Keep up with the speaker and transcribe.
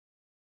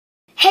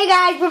Hey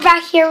guys, we're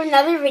back here with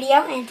another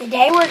video, and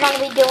today we're going to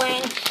be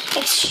doing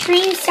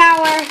extreme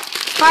sour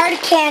hard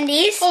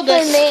candies. Hold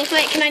this.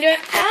 Wait, can I do it?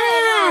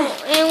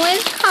 And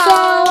what's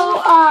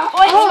So,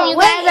 called?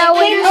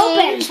 wait,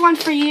 open. This one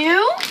for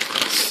you.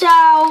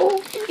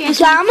 So,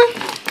 gum.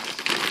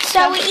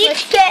 So we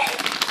each get...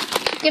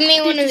 Give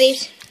me one of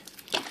these.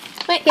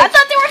 Wait, I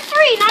thought there were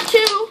 3, not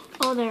 2.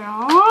 Oh, there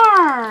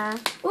are.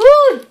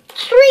 Ooh,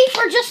 3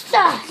 for just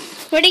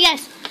us. What do you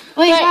guys?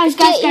 Wait,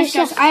 guys.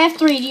 yourself. I have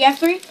 3. Do you have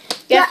 3?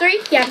 You have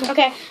 3? Yeah.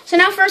 Okay. So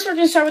now first we're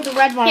going to start with the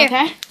red one, Here.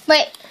 okay?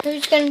 Wait,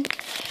 who's gonna?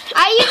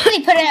 I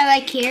usually put it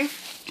like here.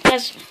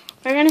 Yes.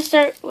 We're going to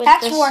start with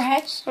That's this.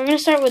 warheads. We're going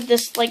to start with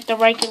this, like the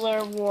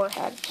regular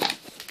warhead.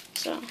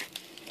 So.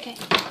 Okay.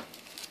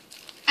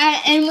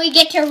 And we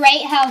get to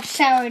rate how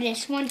sour it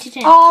is, 1 to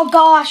 10. Oh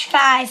gosh,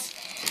 guys.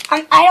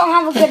 I don't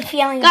have a good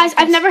feeling. Guys,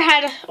 about I've this. never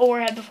had a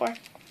warhead before.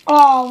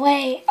 Oh,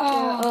 wait.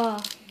 Oh.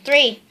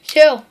 3, 2,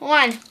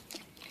 1.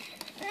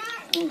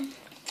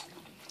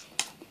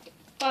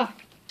 Oh.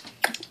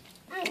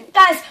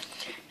 Guys,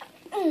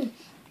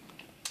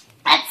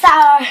 that's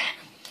sour.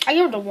 I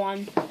give it a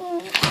 1.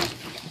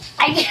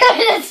 I give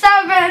it a 7.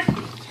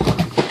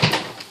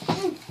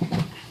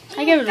 I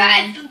give it a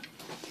 1.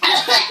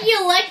 You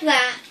like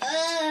that?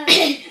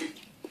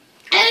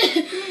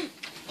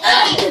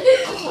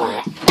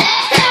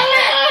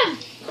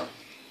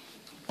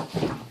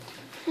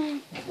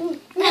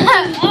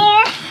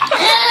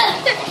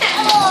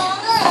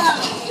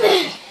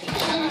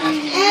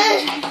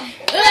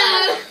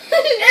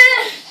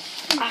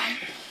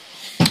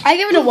 I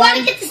give it a 1.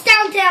 Gotta get this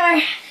down,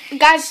 Taylor.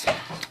 Guys,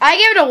 I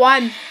give it a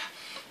 1.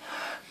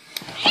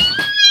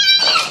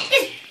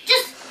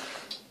 Just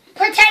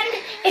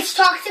pretend it's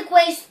toxic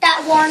waste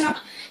that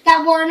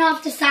worn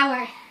off the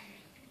sour.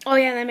 Oh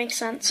yeah, that makes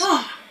sense.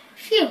 Oh,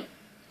 phew.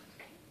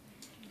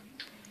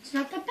 It's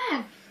not that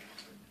bad.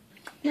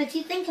 What do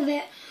you think of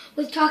it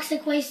with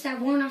toxic waste that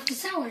worn off the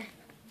sour?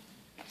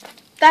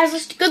 Guys,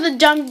 let's do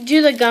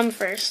the gum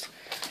first.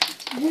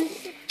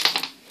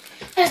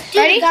 Let's do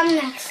Ready? the gum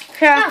next.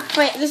 Here, No.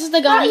 wait, this is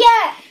the gum.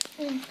 Not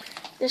yet.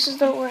 This is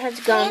the warhead's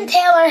Me gum. and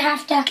Taylor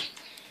have to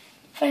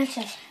finish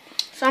this.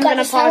 So I'm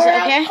gonna pause it,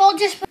 okay? Hold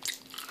just.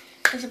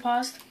 Is it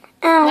paused?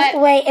 Oh, What?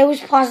 wait, it was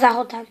paused that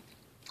whole time.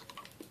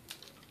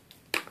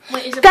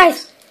 Wait, is it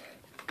Guys,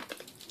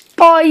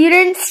 oh, you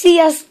didn't see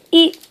us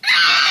eat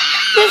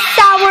the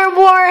sour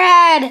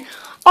warhead.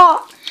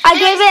 Oh, I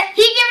gave it,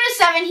 He gave it a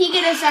 7, he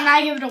gave it a 7,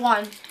 I give it a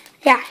 1.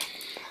 yeah.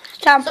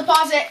 So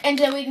pause it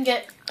until we can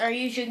get, or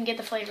you two can get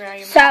the flavor out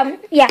of your mouth.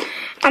 So, yeah,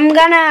 I'm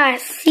gonna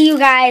see you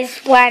guys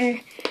when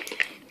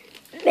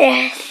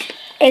this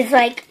is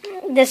like,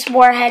 this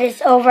warhead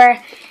is over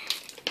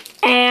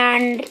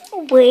and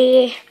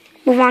we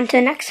move on to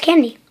the next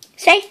candy.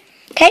 Say,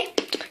 okay?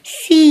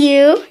 See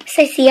you.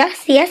 Say see ya,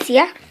 see ya, see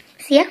ya,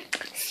 see ya,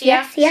 see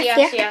ya, see ya,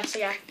 see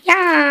ya.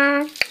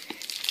 Yeah.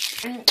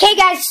 Okay,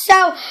 guys,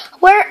 so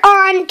we're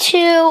on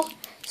to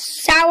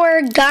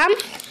sour gum.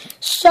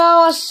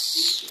 So,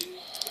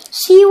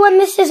 see you when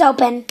this is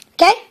open,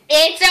 okay?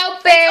 It's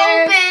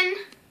open.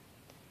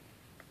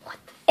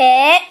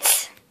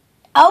 It's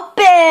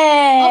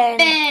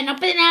open.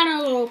 Open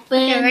out. Open.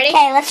 Okay, ready?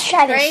 Okay, let's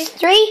try this.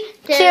 3,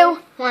 2, 2,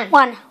 1.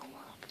 1.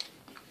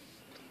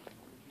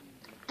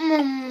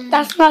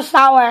 That's not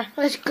sour.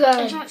 That's It's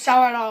good. not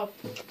sour at all.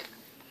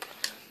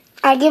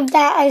 I give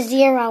that a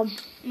 0.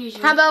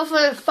 How about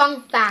for the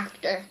funk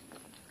factor?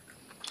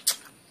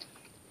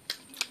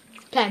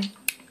 10.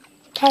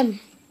 10.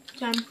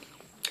 10.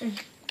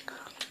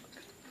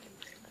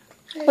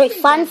 Wait,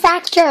 fun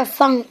factor or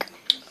funk?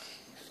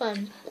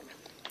 Fun.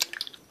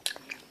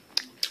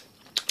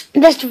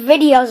 This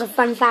video is a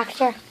fun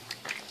factor.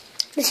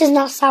 This is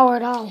not sour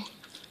at all.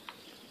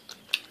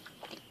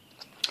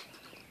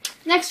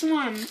 Next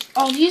one.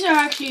 Oh, these are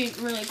actually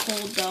really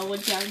cold though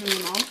with jam in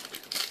your mouth.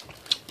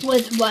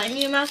 With what in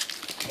your mouth?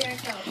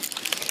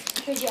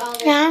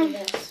 Yeah.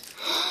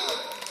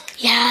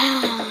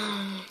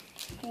 Yeah.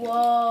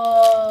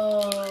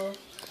 Whoa.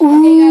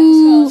 Ooh. Okay,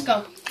 guys, let's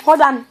go.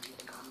 Hold on.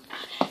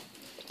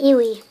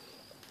 Ewy.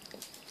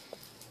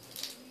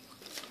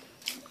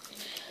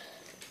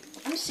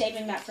 I'm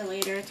saving that for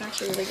later. It's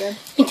actually really good.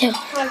 Me too.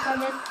 Hi,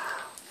 Carmen.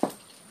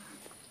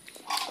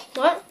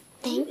 What?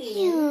 Thank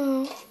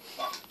you.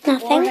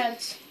 Nothing.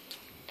 Warheads.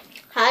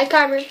 Hi,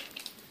 Carmen.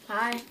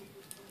 Hi.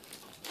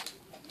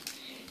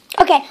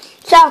 Okay,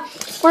 so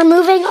we're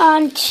moving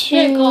on to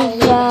Yeah, call it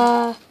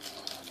the...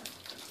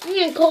 I'm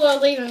gonna call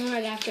it later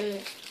right after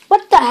this.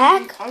 What the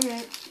heck?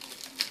 Alright.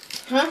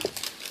 Huh?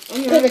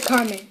 Go to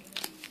Carmen.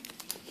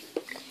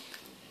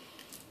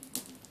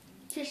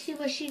 Just see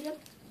what she did.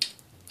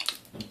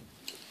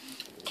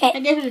 I Okay,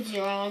 give it a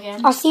 0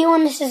 again. I'll see you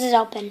when this is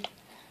opened.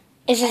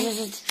 Okay,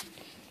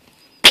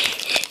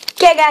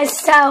 guys,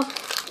 so...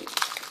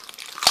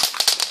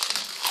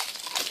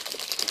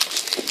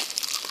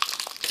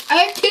 I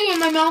have 2 in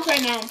my mouth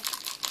right now.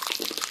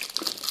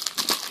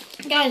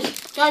 Guys.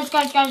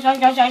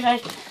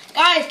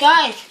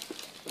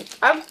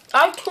 I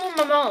have 2 in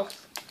my mouth.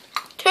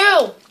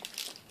 2.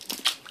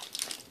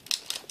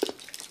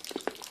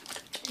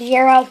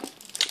 0.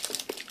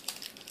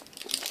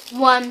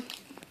 1.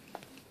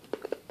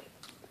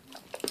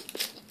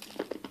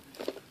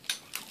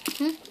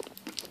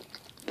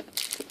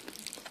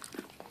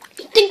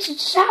 He thinks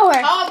it's sour.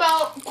 How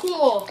about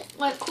cool?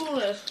 Like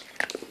coolness.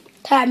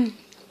 10.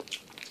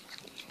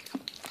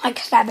 Like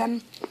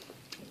 7.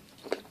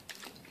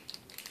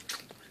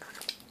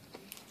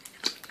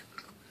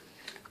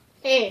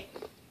 Hey.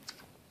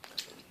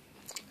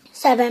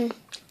 7.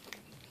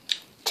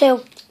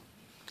 2.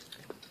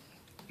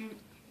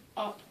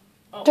 Oh.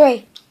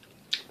 3.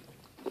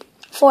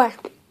 4.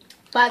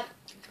 5.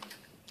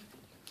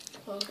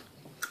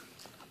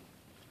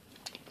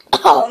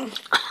 Oh,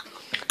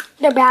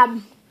 they're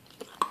bad.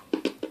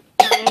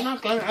 They're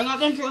not good. I got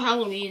them for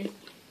Halloween.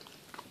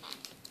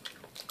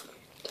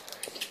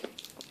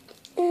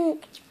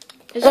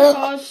 Is it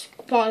pause?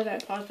 Pause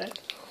it. Pause it.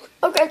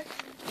 Okay.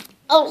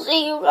 I'll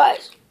see you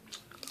guys.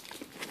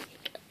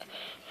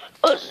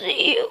 I'll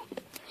see you.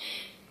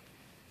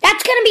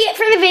 That's going to be it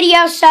for the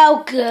video,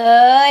 so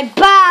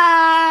goodbye.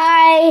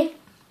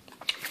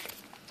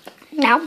 Now.